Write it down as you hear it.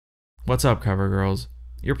What's up, cover girls?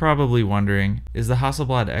 You're probably wondering, is the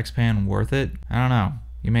Hasselblad XPAN worth it? I don't know.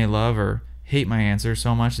 You may love or hate my answer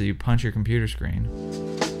so much that you punch your computer screen.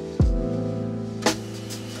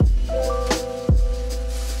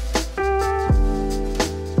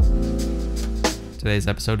 Today's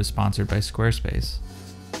episode is sponsored by Squarespace.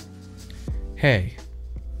 Hey,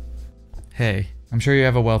 I'm sure you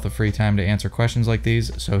have a wealth of free time to answer questions like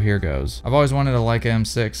these, so here goes. I've always wanted a Leica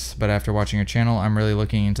M6, but after watching your channel, I'm really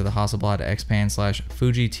looking into the Hasselblad XPAN /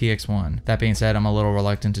 Fuji TX-1. That being said, I'm a little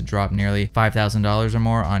reluctant to drop nearly $5,000 or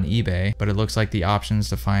more on eBay, but it looks like the options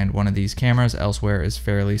to find one of these cameras elsewhere is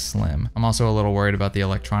fairly slim. I'm also a little worried about the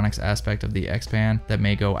electronics aspect of the XPAN that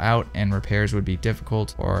may go out and repairs would be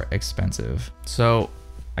difficult or expensive. So,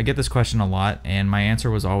 I get this question a lot, and my answer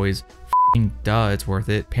was always, duh, it's worth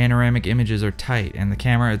it. Panoramic images are tight, and the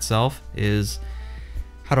camera itself is,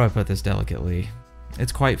 how do I put this delicately?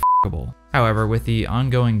 It's quite f***able. However, with the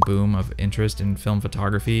ongoing boom of interest in film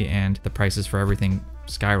photography and the prices for everything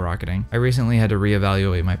skyrocketing, I recently had to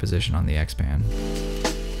reevaluate my position on the XPAN.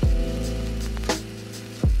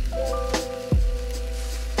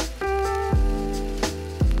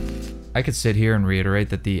 I could sit here and reiterate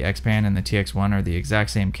that the XPAN and the TX-1 are the exact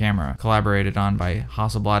same camera, collaborated on by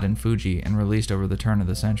Hasselblad and Fuji and released over the turn of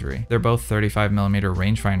the century. They're both 35mm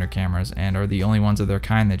rangefinder cameras and are the only ones of their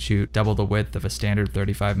kind that shoot double the width of a standard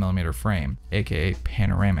 35mm frame, aka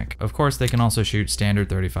panoramic. Of course, they can also shoot standard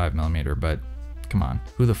 35mm, but come on,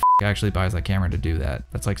 who the f actually buys that camera to do that?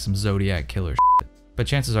 That's like some Zodiac killer shit. But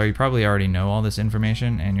chances are you probably already know all this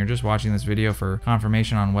information and you're just watching this video for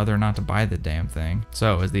confirmation on whether or not to buy the damn thing.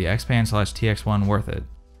 So, is the XPAN / TX-1 worth it?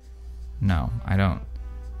 No, I don't.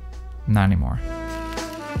 Not anymore.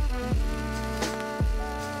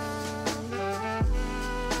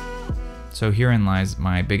 So herein lies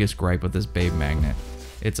my biggest gripe with this babe magnet.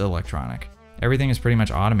 It's electronic. Everything is pretty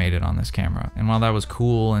much automated on this camera, and while that was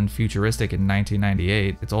cool and futuristic in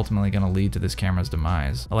 1998, it's ultimately going to lead to this camera's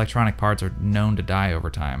demise. Electronic parts are known to die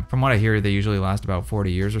over time. From what I hear, they usually last about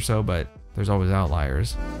 40 years or so, but there's always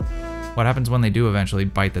outliers. What happens when they do eventually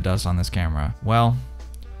bite the dust on this camera? Well,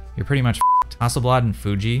 you're pretty much f***ed. Hasselblad and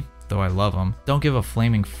Fuji, though I love them, don't give a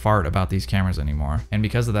flaming fart about these cameras anymore, and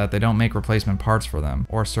because of that, they don't make replacement parts for them,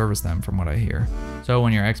 or service them from what I hear. So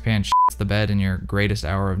when your XPAN shits the bed in your greatest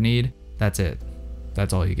hour of need, that's it.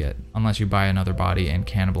 That's all you get, unless you buy another body and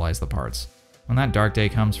cannibalize the parts. When that dark day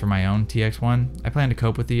comes for my own TX-1, I plan to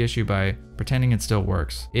cope with the issue by pretending it still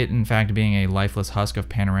works. It, in fact, being a lifeless husk of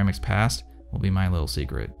Panoramic's past, will be my little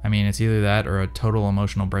secret. I mean, it's either that or a total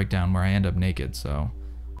emotional breakdown where I end up naked, so.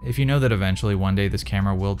 If you know that eventually one day this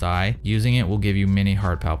camera will die, using it will give you mini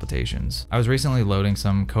heart palpitations. I was recently loading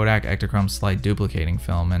some Kodak Ektachrome slide duplicating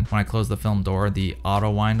film, and when I closed the film door, the auto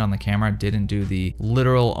wind on the camera didn't do the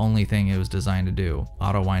literal only thing it was designed to do,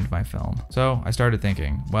 auto wind my film. So I started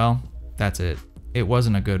thinking, well, that's it. It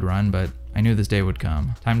wasn't a good run, but I knew this day would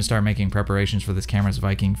come. Time to start making preparations for this camera's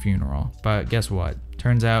Viking funeral. But guess what?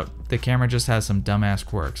 Turns out the camera just has some dumbass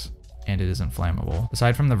quirks. And it isn't flammable.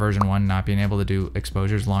 Aside from the version 1 not being able to do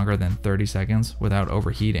exposures longer than 30 seconds without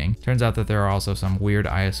overheating, turns out that there are also some weird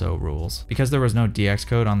ISO rules. Because there was no DX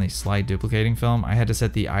code on the slide duplicating film, I had to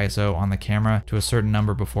set the ISO on the camera to a certain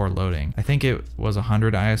number before loading. I think it was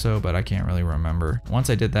 100 ISO, but I can't really remember. Once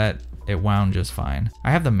I did that, it wound just fine. I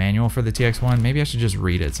have the manual for the TX-1, maybe I should just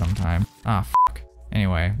read it sometime. Ah, f***.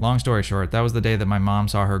 Anyway, long story short, that was the day that my mom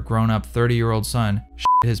saw her grown-up 30-year-old son shit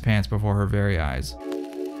his pants before her very eyes.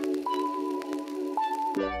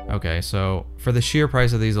 Okay, so for the sheer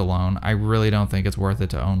price of these alone, I really don't think it's worth it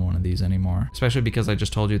to own one of these anymore. Especially because I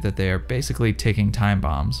just told you that they are basically ticking time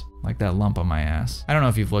bombs, like that lump on my ass. I don't know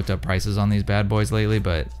if you've looked up prices on these bad boys lately,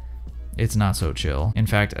 but it's not so chill. In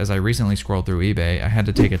fact, as I recently scrolled through eBay, I had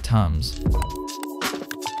to take a Tums.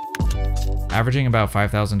 Averaging about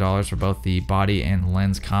 $5,000 for both the body and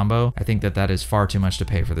lens combo, I think that is far too much to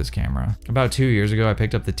pay for this camera. About 2 years ago, I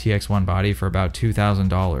picked up the TX-1 body for about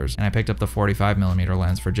 $2,000, and I picked up the 45mm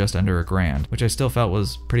lens for just under $1,000, which I still felt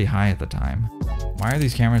was pretty high at the time. Why are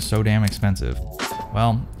these cameras so damn expensive?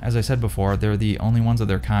 Well, as I said before, they're the only ones of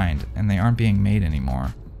their kind, and they aren't being made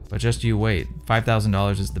anymore. But just you wait,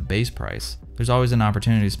 $5,000 is the base price. There's always an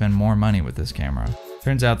opportunity to spend more money with this camera.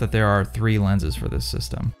 Turns out that there are 3 lenses for this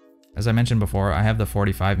system. As I mentioned before, I have the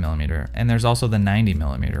 45mm, and there's also the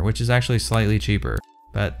 90mm, which is actually slightly cheaper,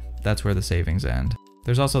 but that's where the savings end.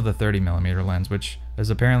 There's also the 30mm lens, which is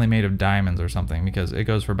apparently made of diamonds or something, because it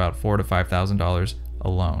goes for about $4,000 to $5,000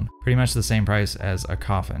 alone. Pretty much the same price as a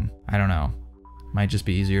coffin. I don't know. Might just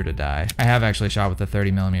be easier to die. I have actually shot with the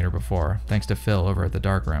 30mm before, thanks to Phil over at the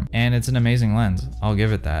Darkroom, and it's an amazing lens, I'll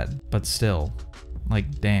give it that, but still,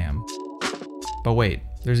 like damn. But wait,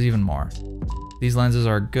 there's even more. These lenses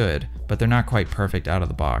are good, but they're not quite perfect out of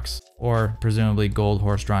the box, or presumably gold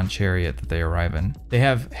horse-drawn chariot that they arrive in. They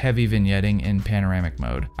have heavy vignetting in panoramic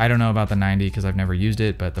mode. I don't know about the 90 because I've never used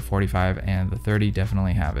it, but the 45 and the 30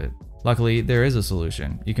 definitely have it. Luckily, there is a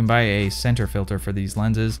solution. You can buy a center filter for these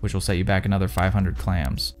lenses, which will set you back another 500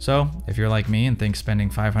 clams. So, if you're like me and think spending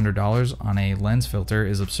 $500 on a lens filter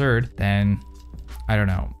is absurd, then I don't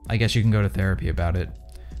know. I guess you can go to therapy about it,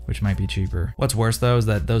 which might be cheaper. What's worse though is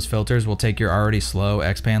that those filters will take your already slow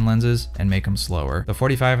XPAN lenses and make them slower. The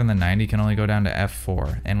 45 and the 90 can only go down to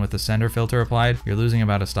f4, and with the center filter applied, you're losing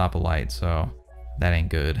about a stop of light, so that ain't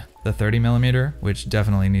good. The 30mm, which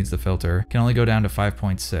definitely needs the filter, can only go down to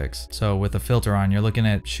 5.6. So with the filter on, you're looking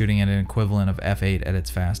at shooting at an equivalent of f8 at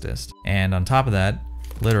its fastest. And on top of that,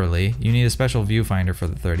 literally, you need a special viewfinder for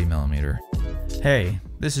the 30mm. Hey,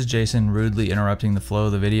 this is Jason rudely interrupting the flow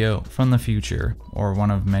of the video from the future, or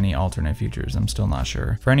one of many alternate futures, I'm still not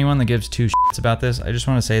sure. For anyone that gives two shits about this, I just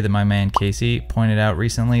want to say that my man Casey pointed out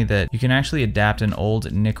recently that you can actually adapt an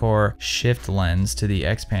old Nikkor shift lens to the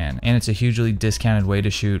XPAN, and it's a hugely discounted way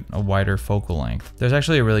to shoot a wider focal length. There's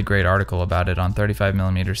actually a really great article about it on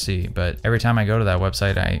 35mm C, but every time I go to that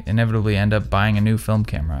website, I inevitably end up buying a new film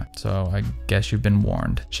camera, so I guess you've been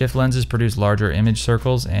warned. Shift lenses produce larger image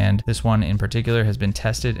circles, and this one in particular has been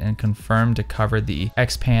tested and confirmed to cover the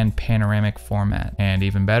XPAN panoramic format. And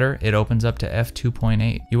even better, it opens up to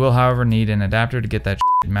f2.8. You will, however, need an adapter to get that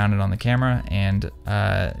mounted on the camera, and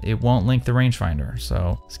it won't link the rangefinder,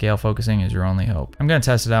 so scale focusing is your only hope. I'm gonna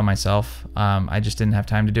test it out myself. I just didn't have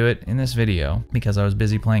time to do it in this video because I was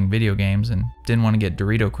busy playing video games and didn't want to get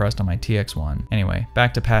Dorito crust on my TX-1. Anyway,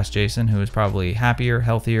 back to past Jason, who is probably happier,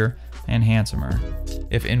 healthier, and handsomer.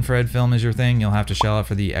 If infrared film is your thing, you'll have to shell out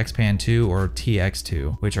for the XPAN 2 or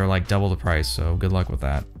TX2, which are like double the price, so good luck with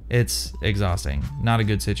that. It's exhausting, not a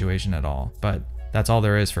good situation at all, but that's all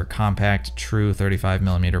there is for compact, true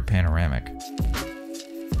 35mm panoramic.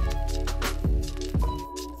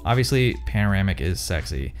 Obviously, panoramic is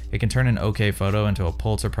sexy. It can turn an okay photo into a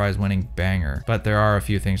Pulitzer Prize winning banger, but there are a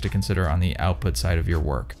few things to consider on the output side of your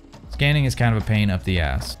work. Scanning is kind of a pain up the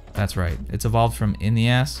ass. That's right, it's evolved from in the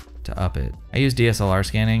ass to up it. I use DSLR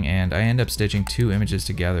scanning, and I end up stitching two images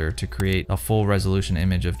together to create a full resolution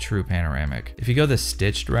image of true panoramic. If you go the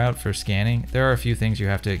stitched route for scanning, there are a few things you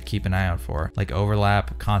have to keep an eye out for, like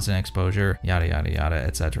overlap, constant exposure, yada yada yada,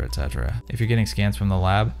 etc etc. If you're getting scans from the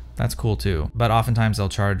lab, that's cool too, but oftentimes they'll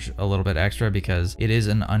charge a little bit extra because it is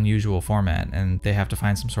an unusual format and they have to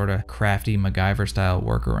find some sort of crafty MacGyver style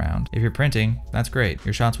workaround. If you're printing, that's great,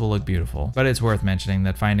 your shots will look beautiful, but it's worth mentioning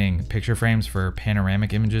that finding picture frames for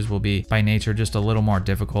panoramic images will be by nature just a little more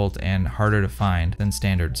difficult and harder to find than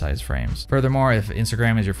standard size frames. Furthermore, if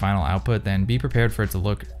Instagram is your final output, then be prepared for it to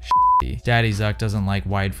look Daddy Zuck doesn't like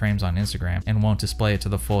wide frames on Instagram and won't display it to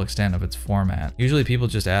the full extent of its format. Usually people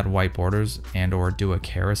just add white borders and or do a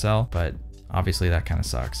carousel, but obviously that kind of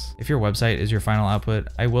sucks. If your website is your final output,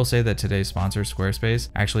 I will say that today's sponsor, Squarespace,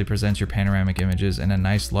 actually presents your panoramic images in a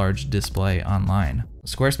nice large display online.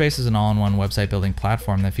 Squarespace is an all-in-one website building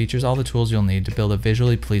platform that features all the tools you'll need to build a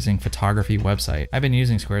visually pleasing photography website. I've been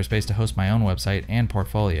using Squarespace to host my own website and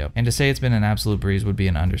portfolio, and to say it's been an absolute breeze would be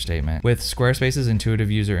an understatement. With Squarespace's intuitive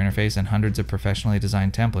user interface and hundreds of professionally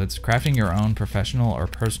designed templates, crafting your own professional or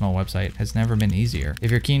personal website has never been easier. If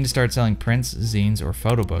you're keen to start selling prints, zines, or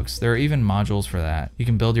photo books, there are even modules for that. You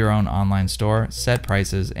can build your own online store, set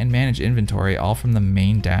prices, and manage inventory all from the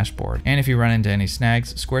main dashboard. And if you run into any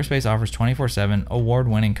snags, Squarespace offers 24/7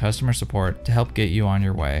 award-winning customer support to help get you on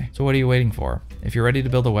your way. So what are you waiting for? If you're ready to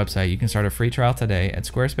build a website, you can start a free trial today at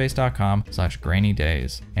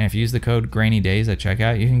squarespace.com/grainydays. And if you use the code grainydays at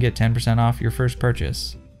checkout, you can get 10% off your first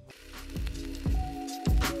purchase.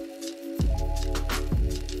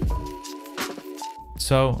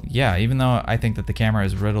 So yeah, even though I think that the camera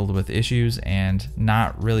is riddled with issues and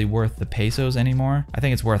not really worth the pesos anymore, I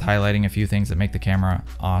think it's worth highlighting a few things that make the camera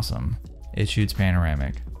awesome. It shoots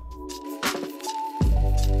panoramic.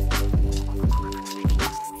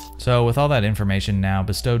 So with all that information now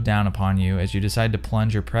bestowed down upon you as you decide to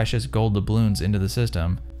plunge your precious gold doubloons into the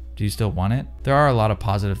system, do you still want it? There are a lot of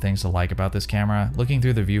positive things to like about this camera. Looking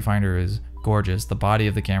through the viewfinder is gorgeous. The body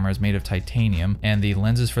of the camera is made of titanium, and the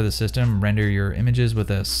lenses for the system render your images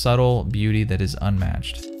with a subtle beauty that is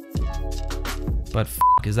unmatched. But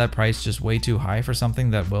is that price just way too high for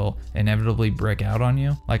something that will inevitably brick out on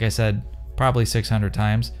you? Like I said, probably 600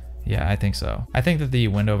 times. Yeah, I think so. I think that the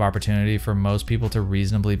window of opportunity for most people to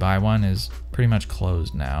reasonably buy one is pretty much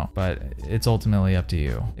closed now, but it's ultimately up to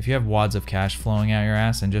you. If you have wads of cash flowing out your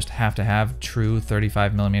ass and just have to have true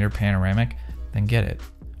 35mm panoramic, then get it.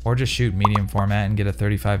 Or just shoot medium format and get a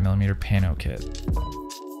 35mm pano kit.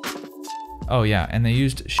 Oh yeah, and they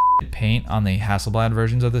used shit paint on the Hasselblad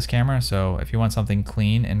versions of this camera, so if you want something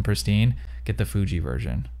clean and pristine, get the Fuji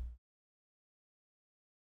version.